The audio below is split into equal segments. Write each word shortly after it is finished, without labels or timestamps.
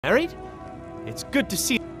Married? It's good to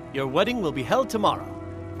see you. Your wedding will be held tomorrow,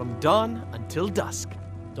 from dawn until dusk.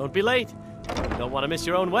 Don't be late. You don't want to miss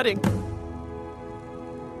your own wedding.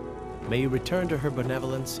 May you return to her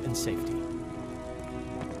benevolence in safety.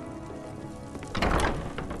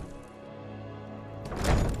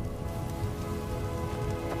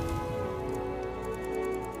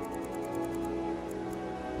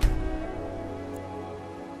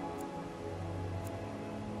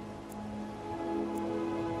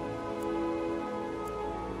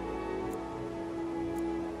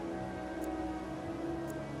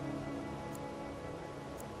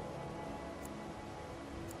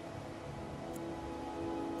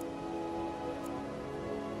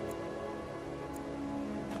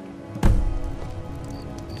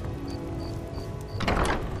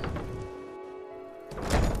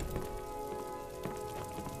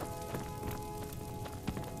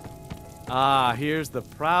 Ah, here's the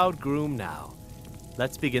proud groom now.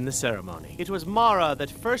 Let's begin the ceremony. It was Mara that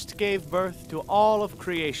first gave birth to all of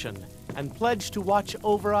creation and pledged to watch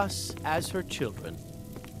over us as her children.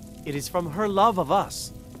 It is from her love of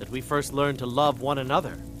us that we first learned to love one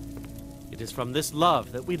another. It is from this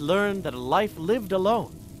love that we learn that a life lived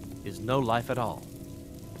alone is no life at all.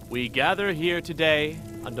 We gather here today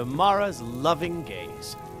under Mara's loving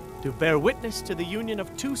gaze to bear witness to the union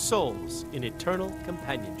of two souls in eternal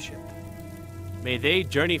companionship. May they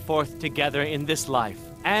journey forth together in this life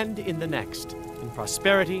and in the next, in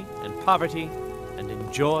prosperity and poverty, and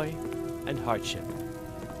in joy and hardship.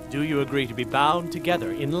 Do you agree to be bound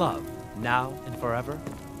together in love, now and forever?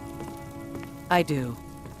 I do,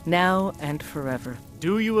 now and forever.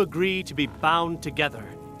 Do you agree to be bound together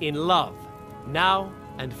in love, now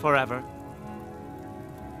and forever?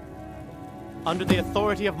 Under the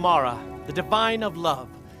authority of Mara, the divine of love,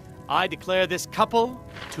 I declare this couple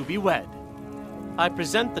to be wed. I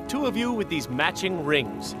present the two of you with these matching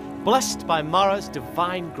rings, blessed by Mara's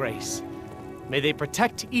divine grace. May they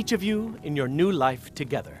protect each of you in your new life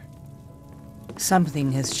together.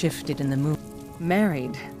 Something has shifted in the moon.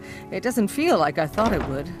 Married. It doesn't feel like I thought it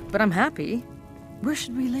would, but I'm happy. Where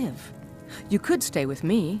should we live? You could stay with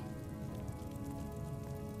me.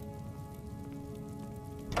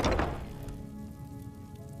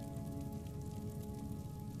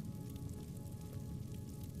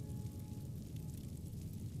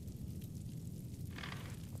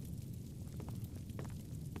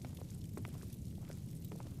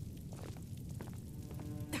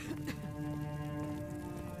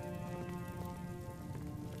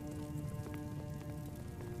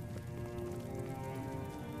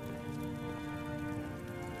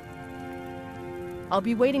 I'll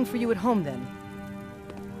be waiting for you at home then.